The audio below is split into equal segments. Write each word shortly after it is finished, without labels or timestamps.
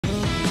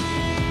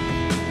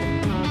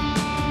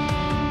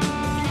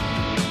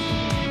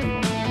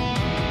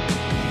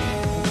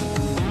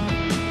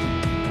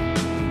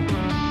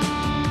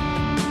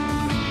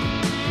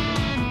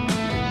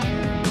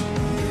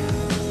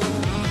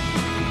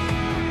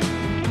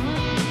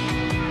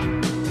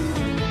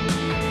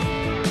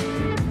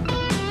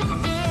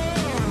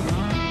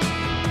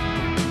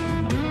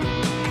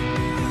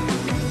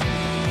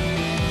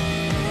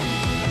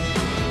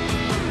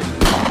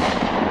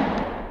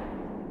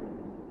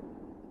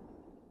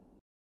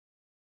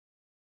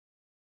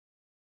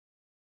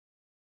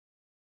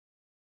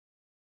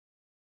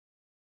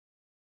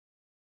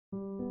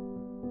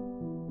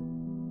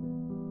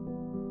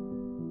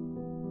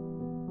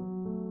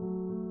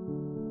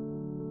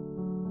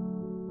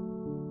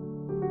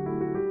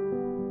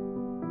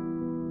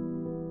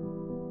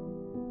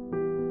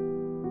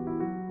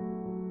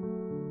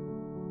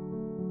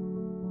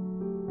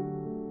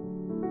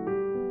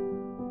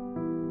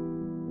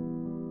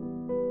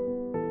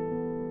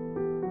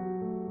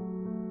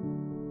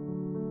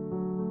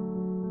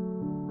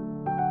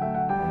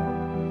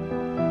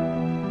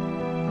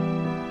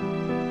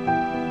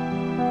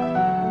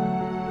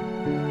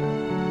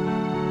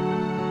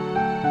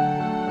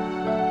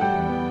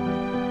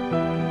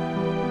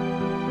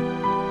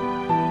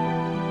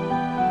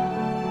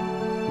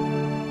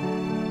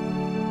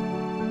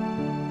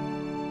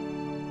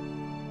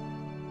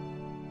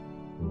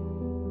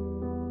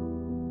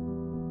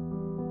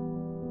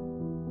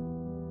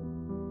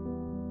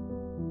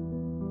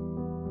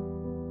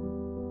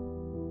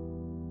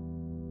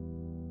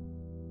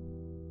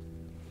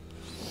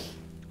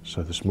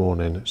So this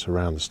morning, it's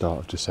around the start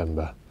of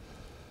December.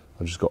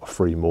 I just got a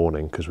free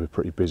morning because we're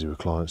pretty busy with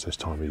clients this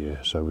time of year.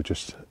 So we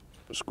just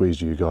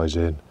squeezed you guys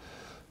in,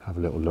 have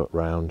a little look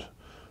round.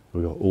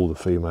 We've got all the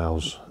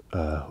females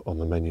on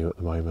the menu at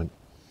the moment.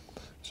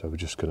 So we're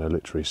just going to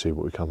literally see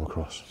what we come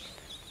across.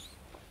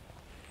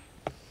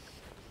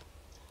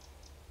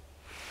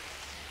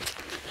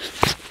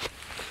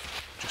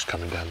 Just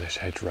coming down this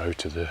hedgerow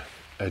to the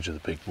edge of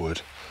the big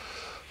wood.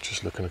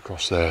 Just looking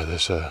across there,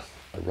 there's a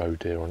roe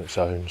deer on its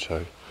own,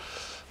 so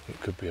it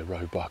could be a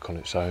roe buck on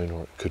its own,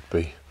 or it could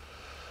be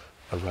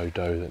a roe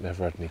doe that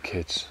never had any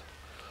kids.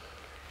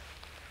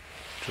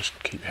 Just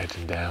keep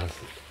heading down.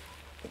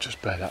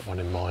 Just bear that one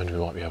in mind. We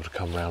might be able to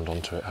come round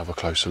onto it, have a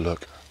closer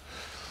look.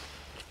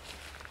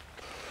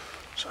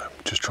 So I'm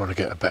just trying to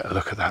get a better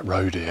look at that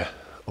roe deer.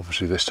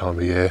 Obviously this time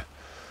of year,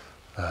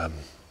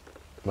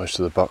 most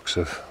of the bucks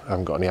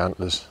haven't got any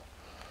antlers,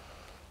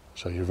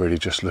 so you're really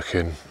just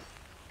looking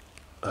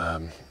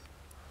on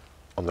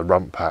the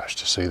rump patch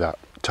to see that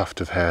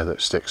tuft of hair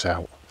that sticks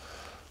out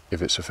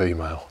if it's a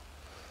female,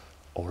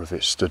 or if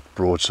it's stood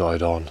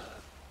broadside on,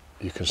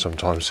 you can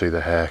sometimes see the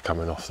hair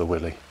coming off the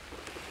willy.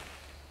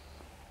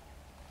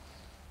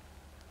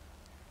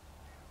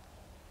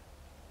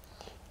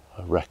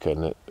 I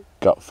reckon it,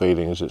 gut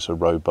feeling is it's a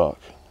roe buck,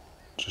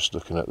 just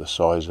looking at the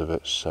size of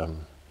its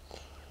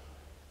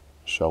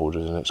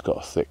shoulders, and it's got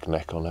a thick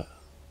neck on it.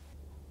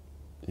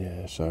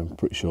 Yeah, so I'm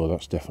pretty sure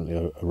that's definitely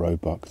a roe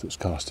buck that's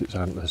cast its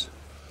antlers.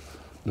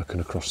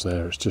 Looking across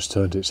there, it's just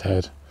turned its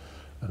head,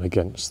 and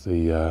against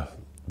the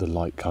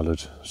light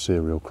coloured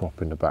cereal crop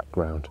in the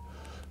background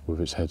with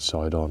its head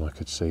side on, I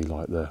could see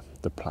like the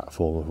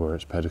platform of where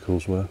its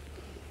pedicles were.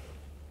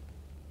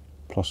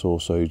 Plus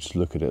also, you just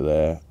look at it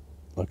there,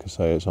 like I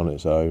say, it's on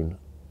its own.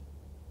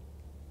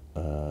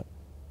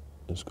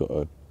 It's got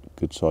a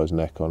good sized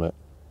neck on it.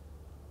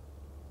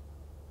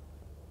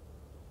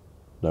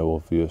 No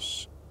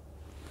obvious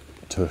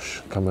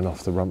tush coming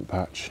off the rump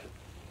patch.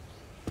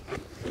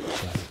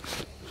 So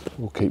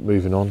we'll keep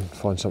moving on,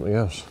 find something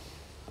else.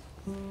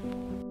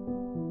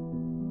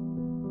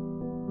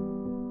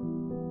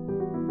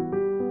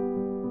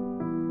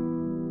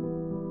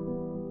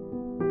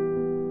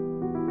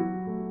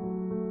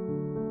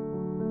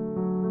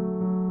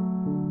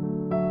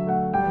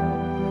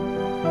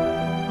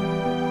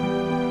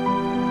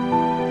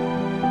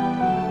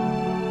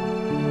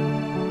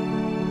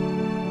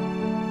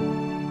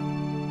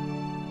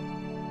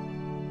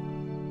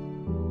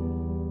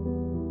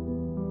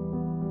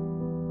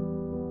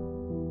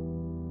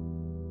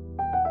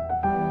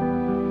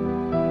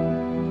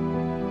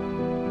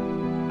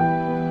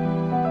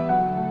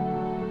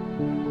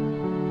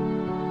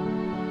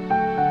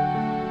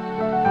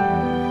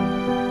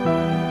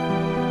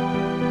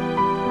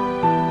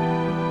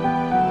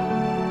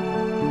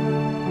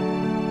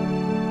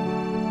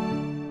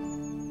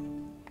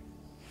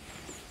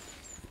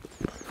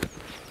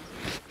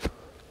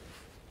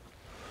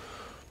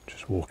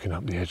 Walking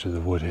up the edge of the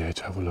wood here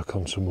to have a look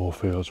on some more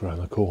fields around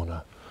the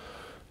corner.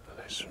 And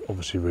it's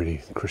obviously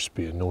really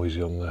crispy and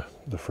noisy on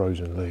the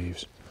frozen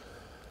leaves,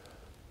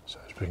 so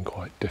it's been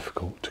quite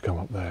difficult to come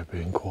up there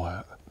being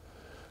quiet.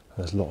 And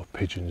there's a lot of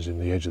pigeons in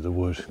the edge of the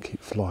wood,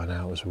 keep flying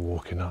out as we're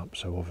walking up,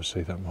 so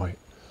obviously that might,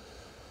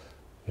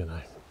 you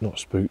know, not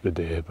spook the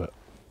deer but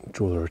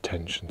draw their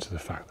attention to the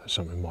fact that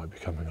something might be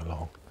coming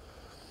along.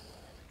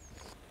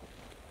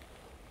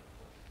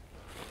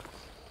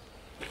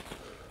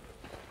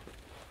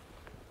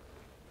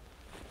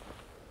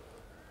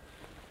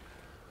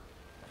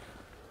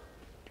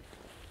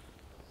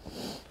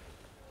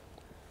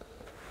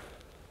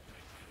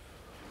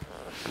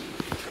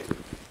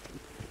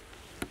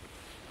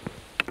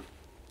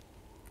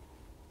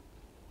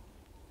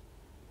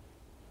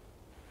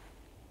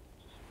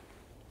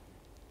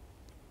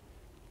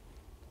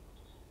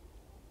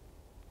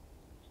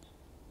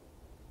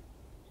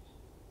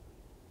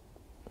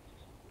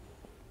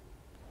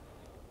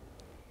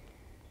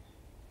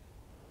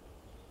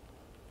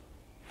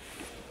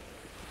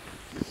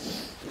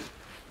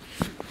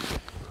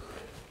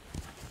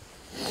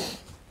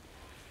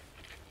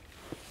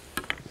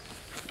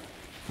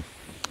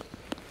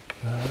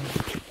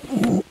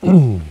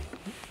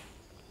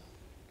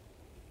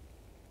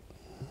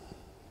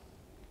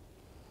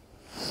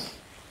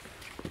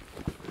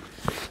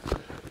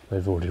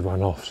 They've already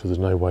run off, so there's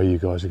no way you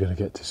guys are going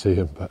to get to see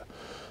them, but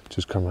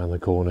just come around the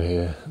corner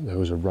here, there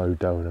was a roe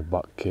doe and a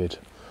buck kid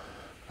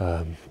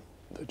that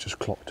just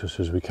clocked us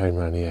as we came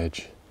around the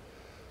edge.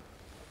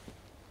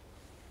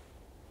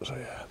 So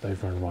yeah,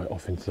 they've run right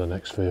off into the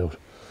next field,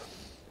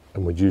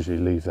 and we'd usually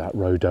leave that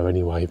roe doe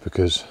anyway,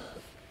 because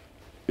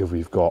if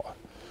we've got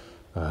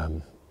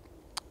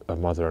a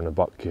mother and a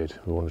buck kid,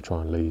 we want to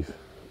try and leave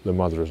the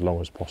mother as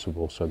long as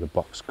possible so the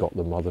buck's got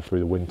the mother through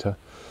the winter.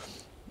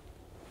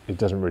 It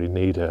doesn't really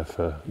need her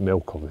for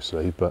milk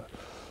obviously, but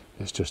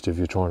it's just if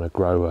you're trying to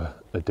grow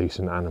a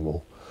decent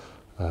animal,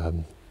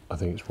 I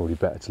think it's probably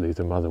better to leave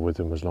the mother with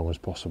them as long as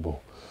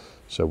possible.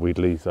 So we'd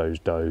leave those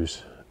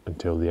does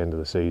until the end of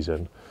the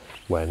season,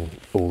 when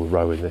all the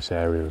roe in this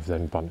area have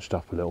then bunched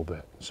up a little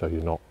bit, so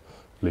you're not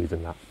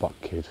leaving that buck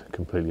kid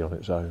completely on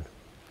its own.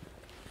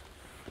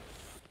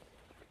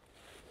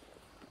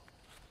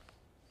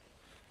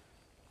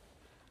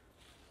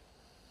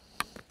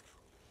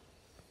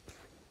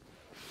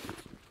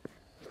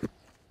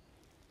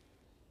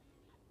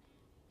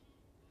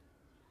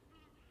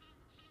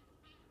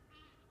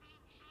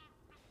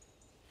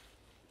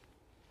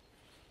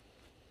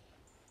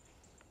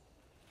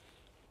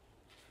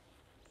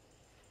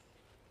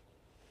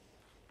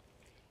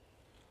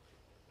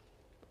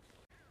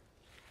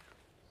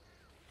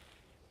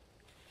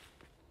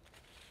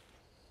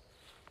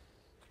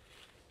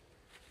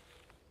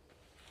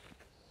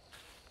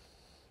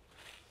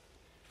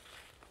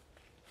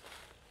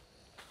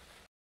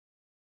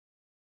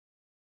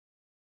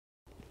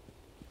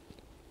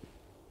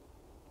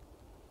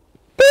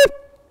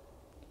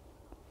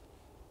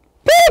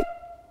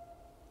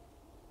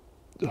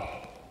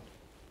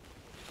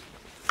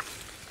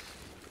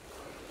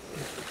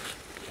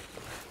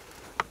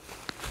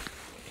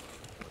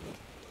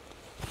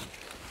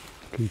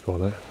 Keep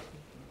on it,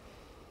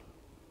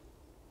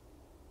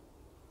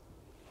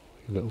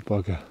 you little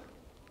bugger.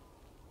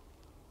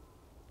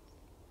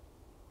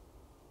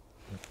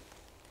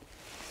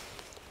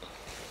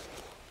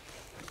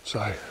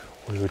 So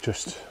we were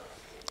just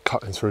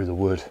cutting through the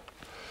wood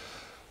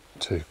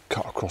to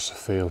cut across the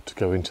field to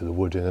go into the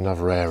wood in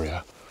another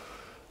area,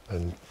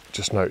 and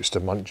just noticed a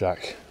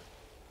muntjac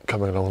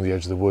coming along the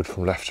edge of the wood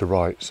from left to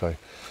right, so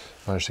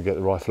managed to get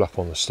the rifle up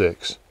on the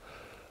sticks.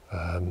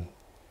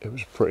 It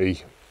was a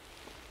pretty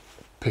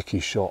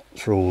picky shot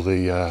through all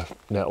the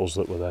nettles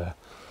that were there,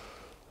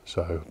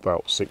 so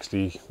about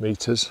 60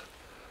 metres,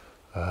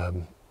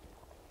 and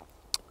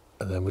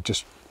then we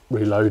just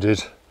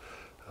reloaded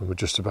and we're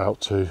just about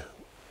to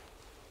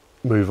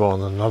move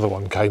on, and another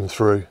one came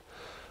through,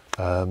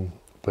 but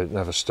it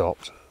never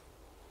stopped.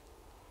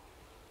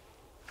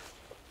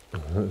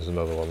 There's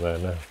another one there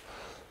now.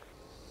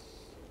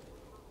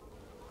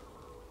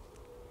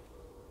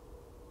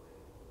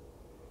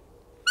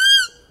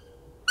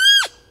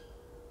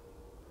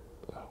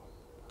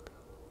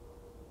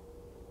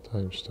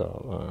 Don't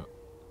start that.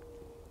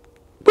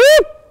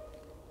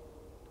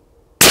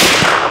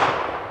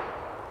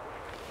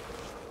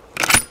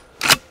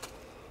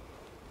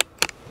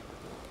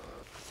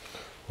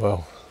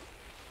 Well,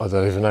 I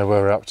don't even know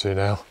where we're up to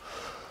now.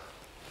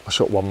 I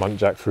shot one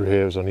muntjac through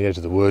here, it was on the edge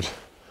of the wood.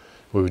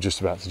 We were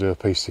just about to do a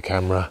piece to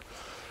camera.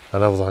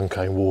 Another one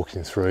came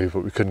walking through,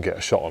 but we couldn't get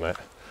a shot on it.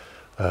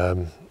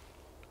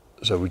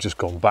 So we've just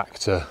gone back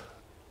to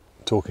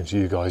talking to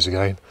you guys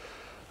again,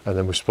 and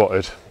then we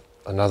spotted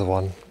another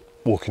one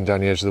walking down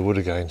the edge of the wood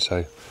again.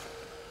 So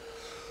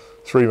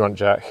 3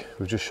 muntjac,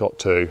 we've just shot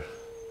 2.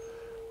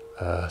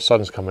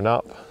 Sun's coming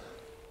up,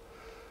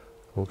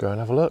 we'll go and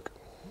have a look.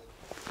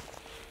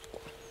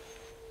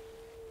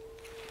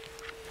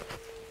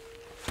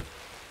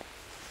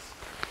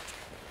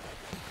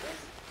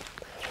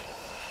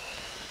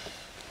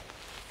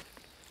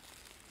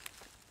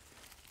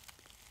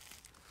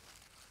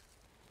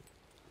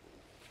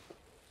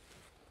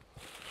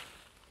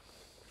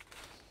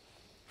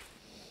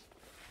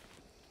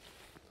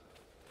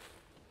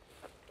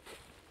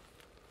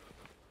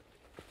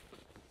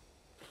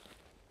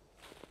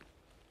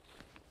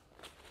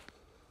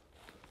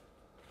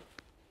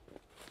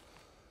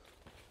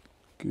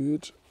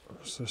 Good,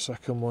 that's the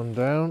second one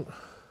down.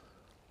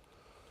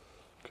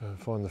 Go and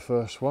find the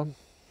first one.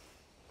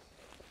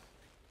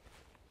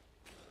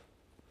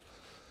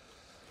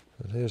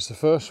 And here's the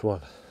first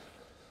one.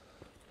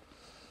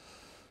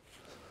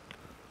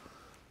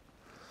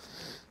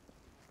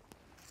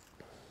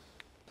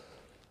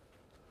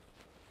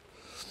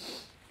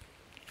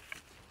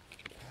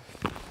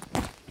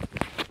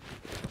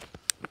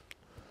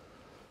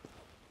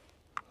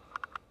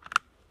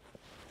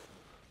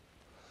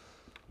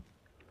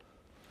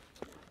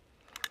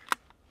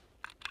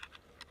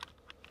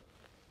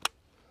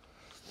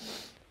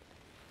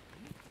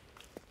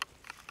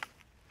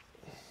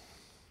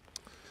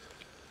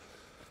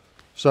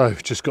 So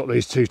just got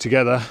these 2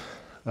 together.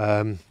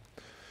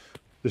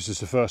 This is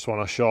the first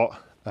one I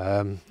shot.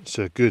 It's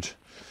a good,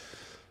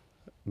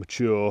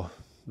 mature,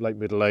 late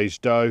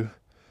middle-aged doe.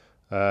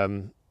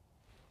 And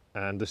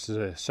this is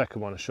the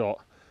second one I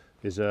shot.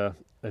 Is an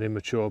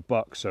immature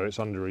buck, so it's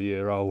under a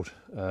year old.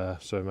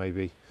 So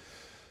maybe,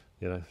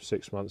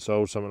 6 months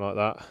old, something like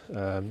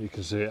that. You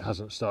can see it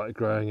hasn't started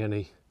growing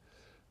any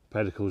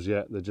pedicles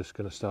yet. They're just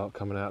going to start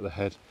coming out of the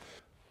head.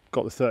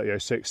 Got the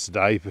 30-06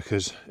 today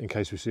because in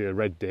case we see a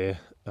red deer,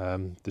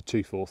 the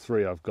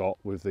 243 I've got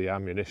with the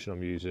ammunition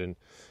I'm using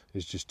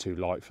is just too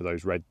light for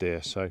those red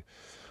deer. So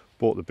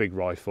bought the big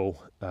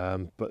rifle,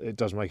 but it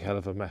does make a hell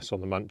of a mess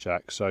on the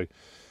muntjac. So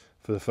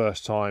for the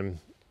first time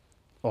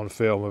on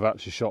film, I've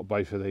actually shot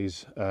both of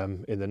these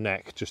in the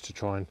neck just to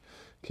try and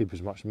keep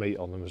as much meat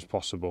on them as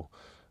possible.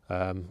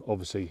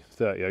 Obviously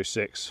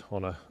 30-06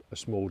 on a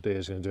small deer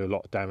is going to do a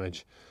lot of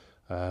damage.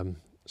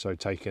 So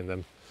taking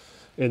them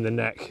in the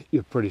neck,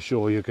 you're pretty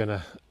sure you're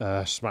going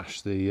to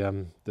smash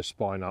the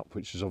spine up,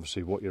 which is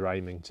obviously what you're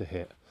aiming to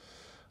hit.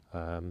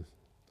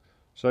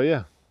 So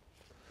yeah,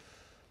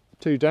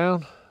 2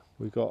 down.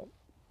 We've got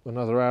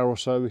another hour or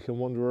so we can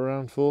wander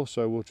around for,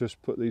 so we'll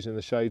just put these in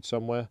the shade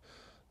somewhere.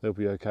 They'll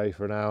be okay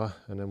for an hour,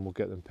 and then we'll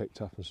get them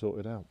picked up and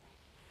sorted out.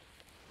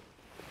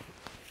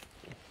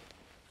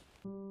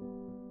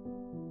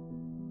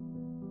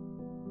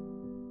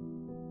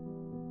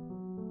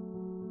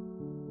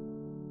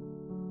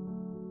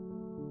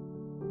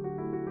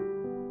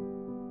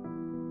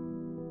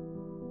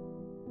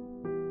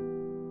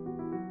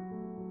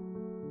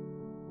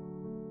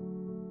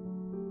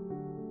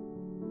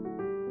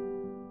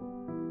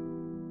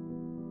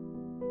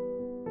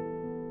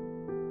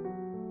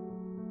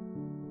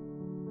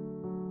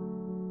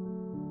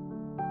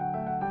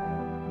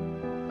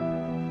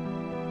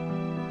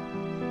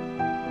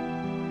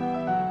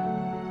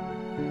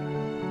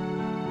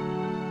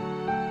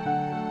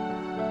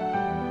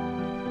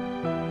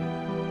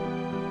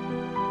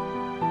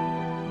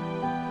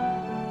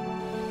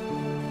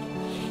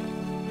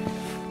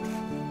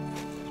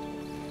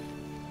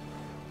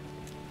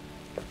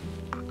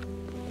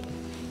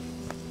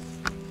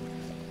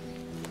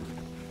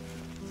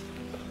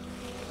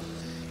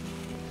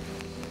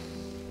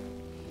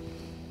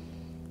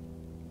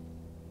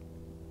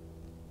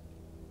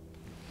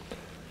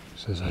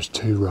 So there's those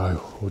 2 row,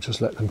 we'll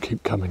just let them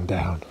keep coming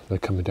down. They're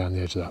coming down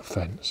the edge of that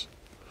fence.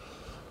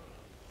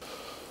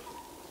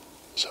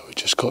 So we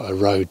just got a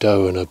roe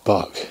doe and a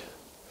buck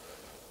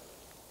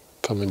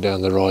coming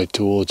down the ride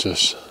towards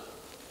us.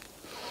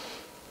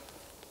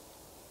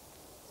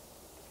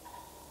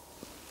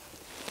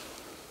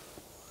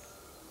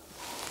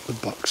 The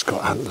buck's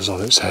got antlers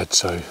on its head,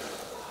 so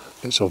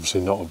it's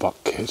obviously not a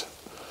buck kid.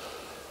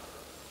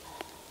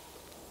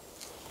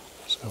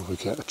 So if we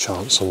get a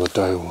chance on the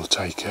doe, we'll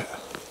take it.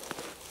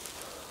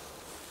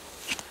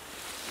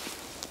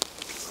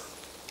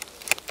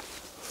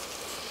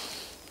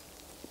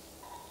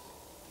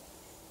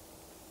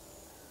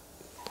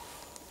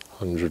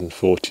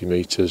 ...140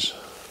 metres.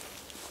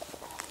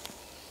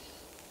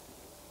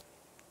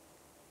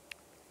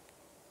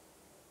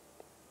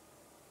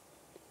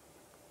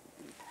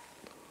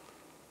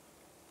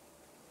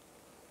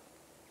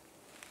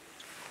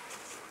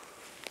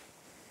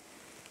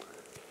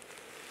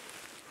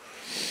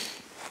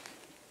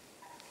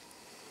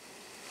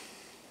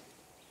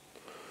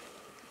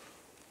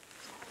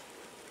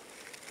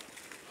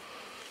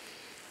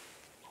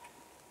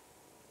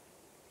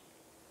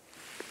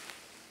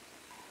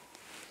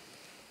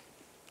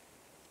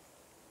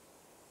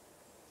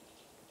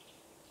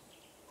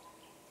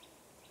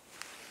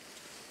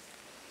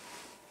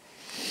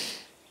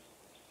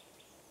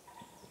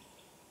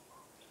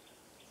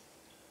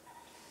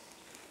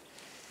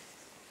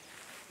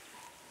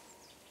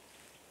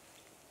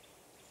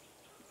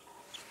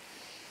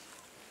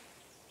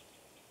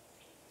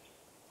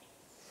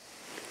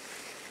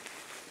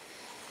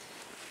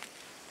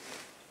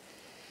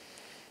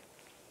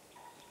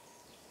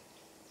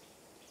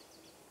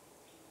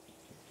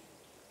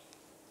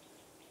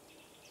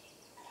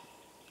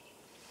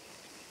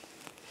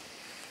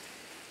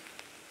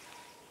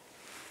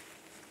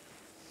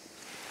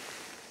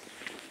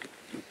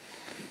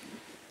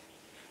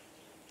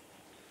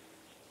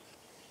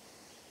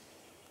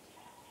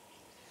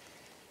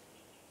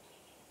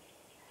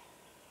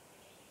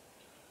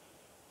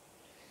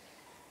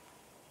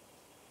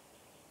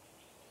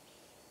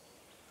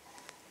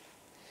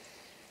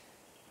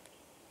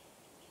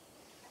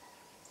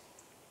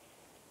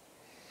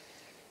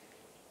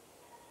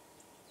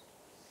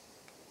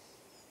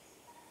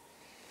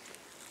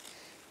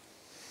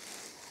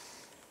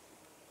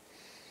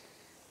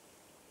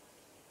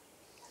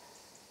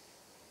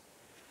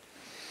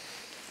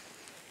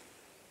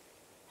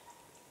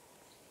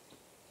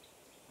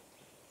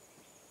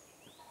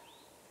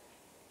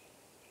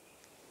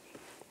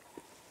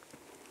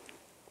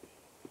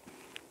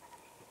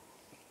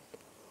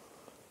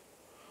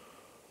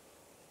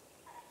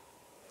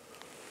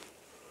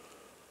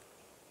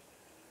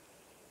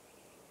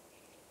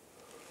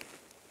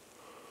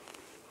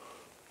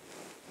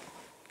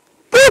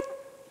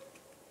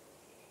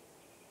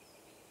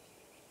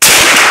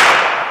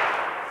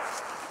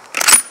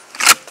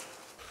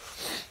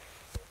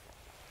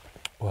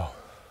 Well,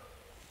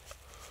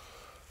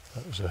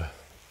 that was a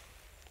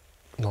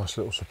nice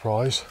little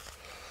surprise.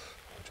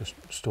 Just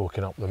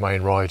stalking up the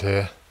main ride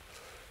here,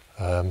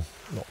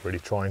 not really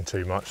trying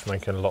too much,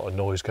 making a lot of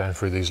noise going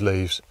through these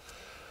leaves,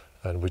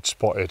 and we'd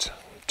spotted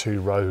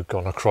 2 roe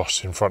gone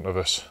across in front of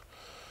us,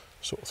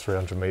 sort of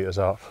 300 metres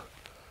up,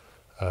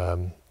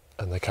 and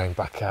they came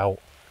back out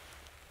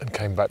and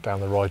came back down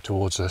the ride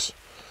towards us.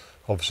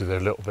 Obviously they're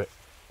a little bit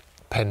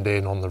penned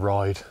in on the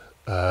ride.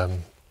 We're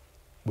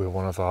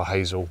one of our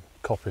hazel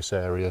coppice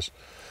areas,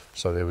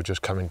 so they were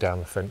just coming down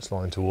the fence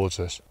line towards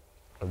us.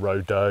 A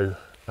roe doe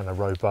and a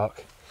roe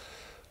buck,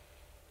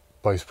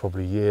 both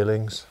probably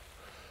yearlings.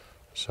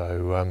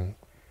 So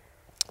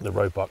the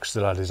roe buck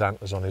still had his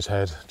antlers on his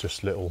head,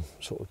 just little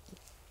sort of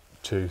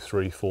 2,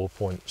 3, 4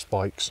 point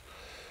spikes.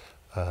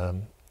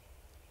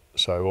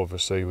 So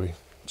obviously we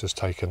just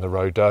taken the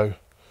roe doe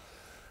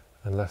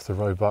and left the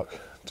roe buck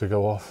to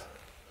go off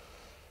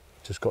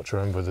Just got to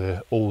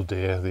remember all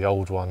deer, the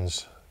old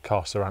ones,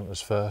 cast their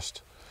antlers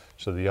first,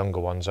 so the younger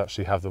ones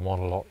actually have them on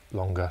a lot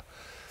longer.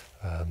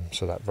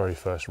 So that very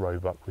first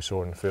roebuck we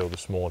saw in the field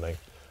this morning,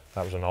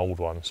 that was an old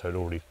one, so it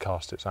already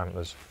cast its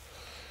antlers.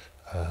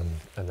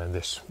 And then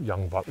this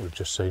young buck we've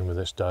just seen with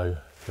this doe,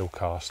 he'll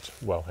cast,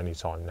 well, any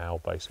time now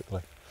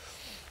basically.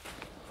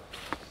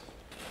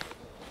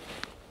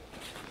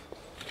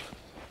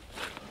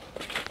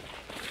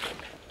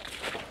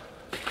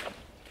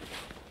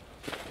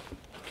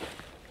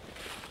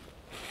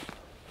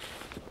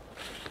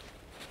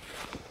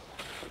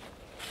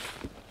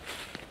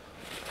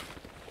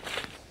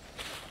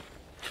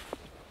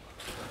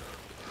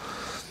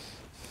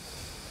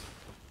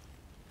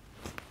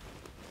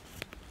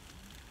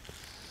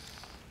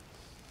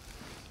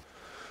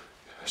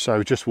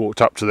 So just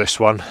walked up to this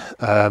one,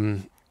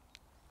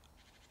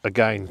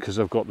 again because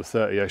I've got the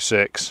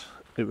 30-06,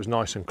 it was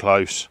nice and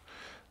close.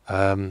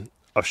 I've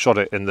shot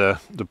it in the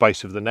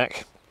base of the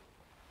neck,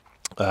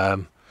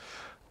 and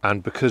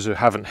because I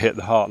haven't hit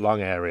the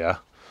heart-lung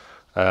area,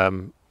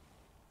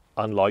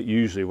 unlike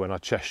usually when I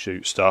chest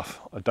shoot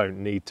stuff, I don't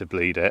need to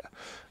bleed it.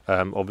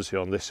 Obviously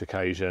on this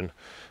occasion,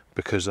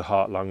 because the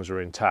heart-lungs are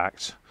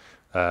intact,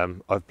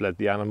 I've bled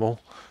the animal,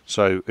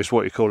 so it's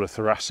what you call a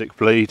thoracic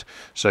bleed.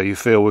 So you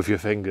feel with your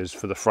fingers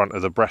for the front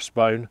of the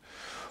breastbone,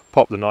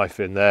 pop the knife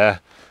in there,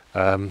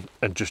 and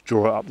just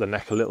draw it up the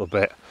neck a little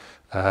bit,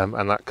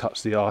 and that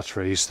cuts the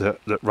arteries that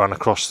run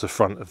across the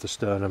front of the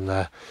sternum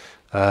there.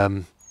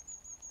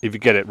 If you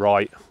get it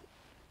right,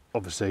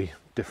 obviously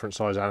different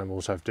size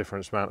animals have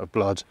different amount of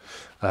blood,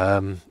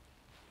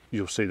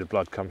 you'll see the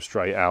blood come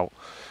straight out.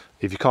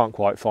 If you can't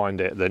quite find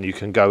it, then you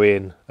can go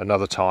in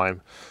another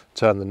time,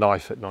 turn the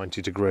knife at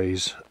 90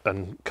 degrees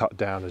and cut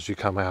down as you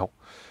come out.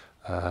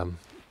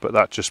 But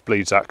that just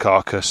bleeds that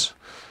carcass.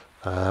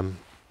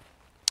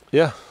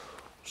 Yeah,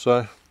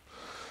 so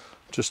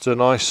just a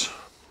nice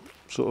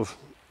sort of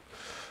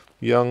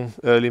young,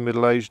 early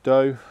middle-aged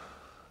doe.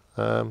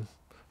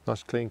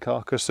 Nice clean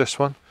carcass, this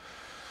one.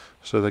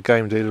 So the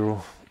game dealer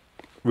will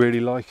really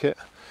like it.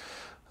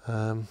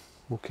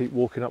 We'll keep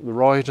walking up the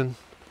ride and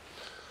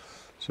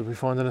see if we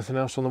find anything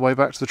else on the way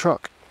back to the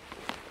truck.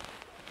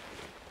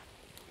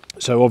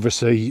 So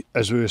obviously,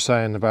 as we were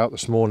saying about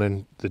this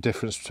morning, the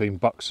difference between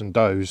bucks and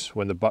does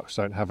when the bucks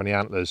don't have any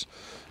antlers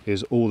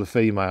is all the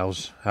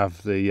females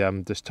have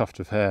the this tuft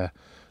of hair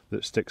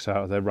that sticks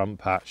out of their rump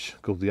patch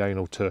called the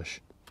anal tush.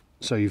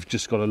 So you've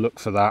just got to look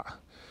for that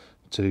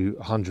to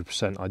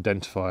 100%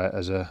 identify it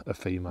as a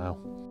female.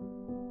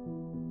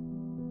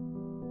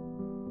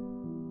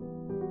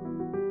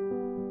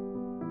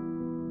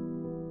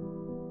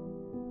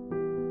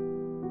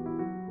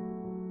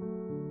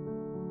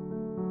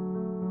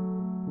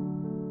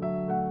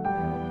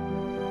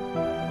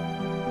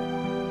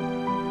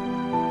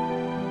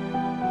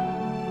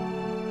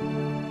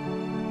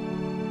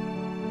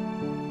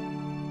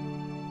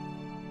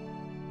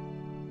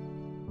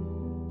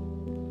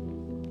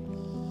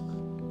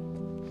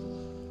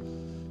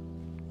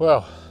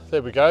 Well,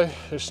 there we go.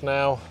 It's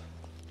now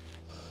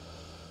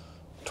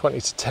 20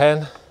 to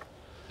 10.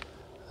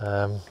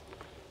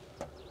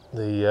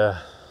 The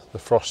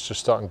frost's just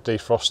starting to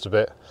defrost a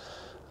bit.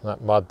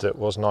 That mud that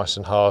was nice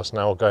and hard is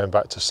now going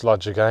back to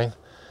sludge again.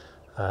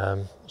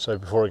 So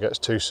before it gets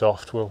too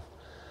soft, we'll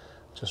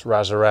just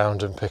razz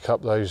around and pick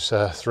up those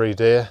 3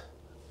 deer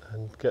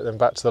and get them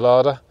back to the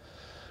larder.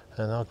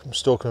 And I'm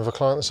stalking with a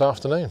client this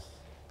afternoon.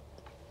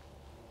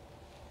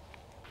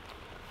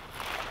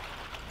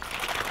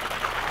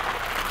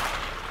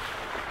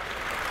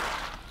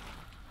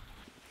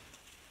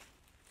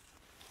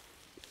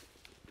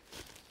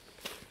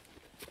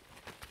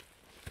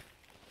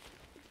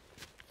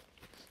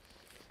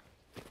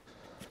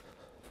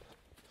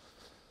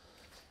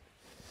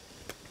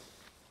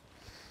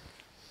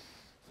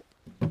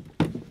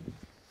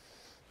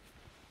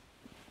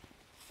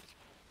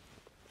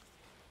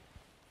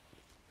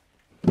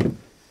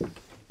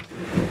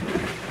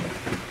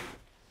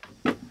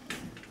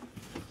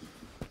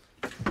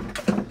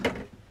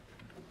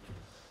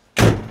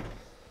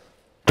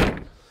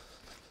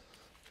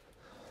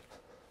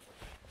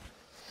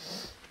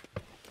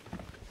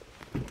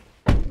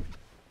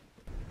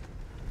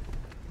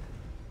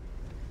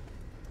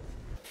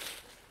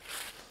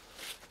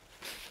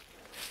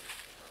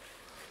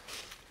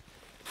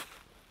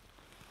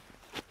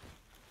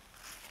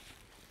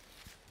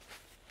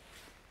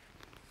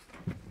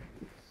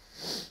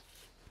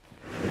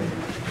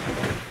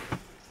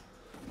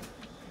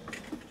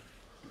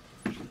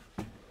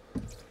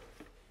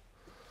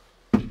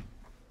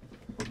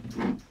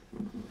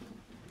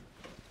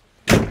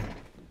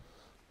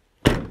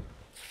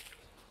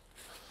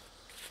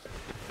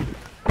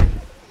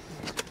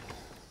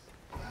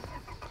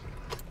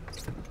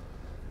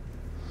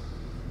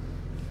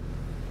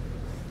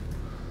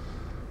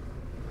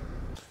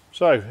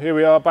 So here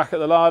we are back at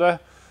the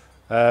larder.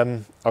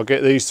 I'll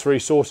get these 3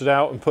 sorted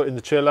out and put in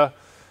the chiller.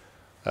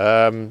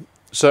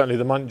 Certainly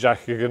the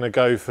muntjac are going to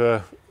go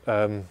for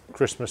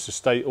Christmas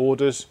estate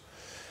orders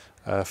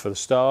for the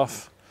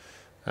staff,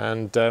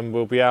 and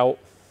we'll be out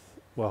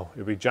well,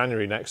 it'll be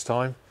January next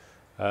time.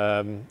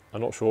 I'm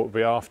not sure what it'll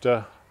be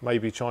after,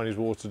 maybe Chinese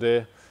water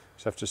deer.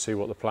 Just have to see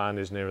what the plan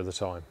is nearer the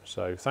time.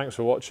 So thanks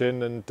for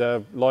watching,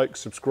 and like,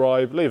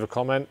 subscribe, leave a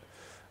comment,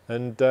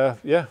 and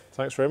yeah,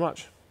 thanks very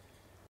much.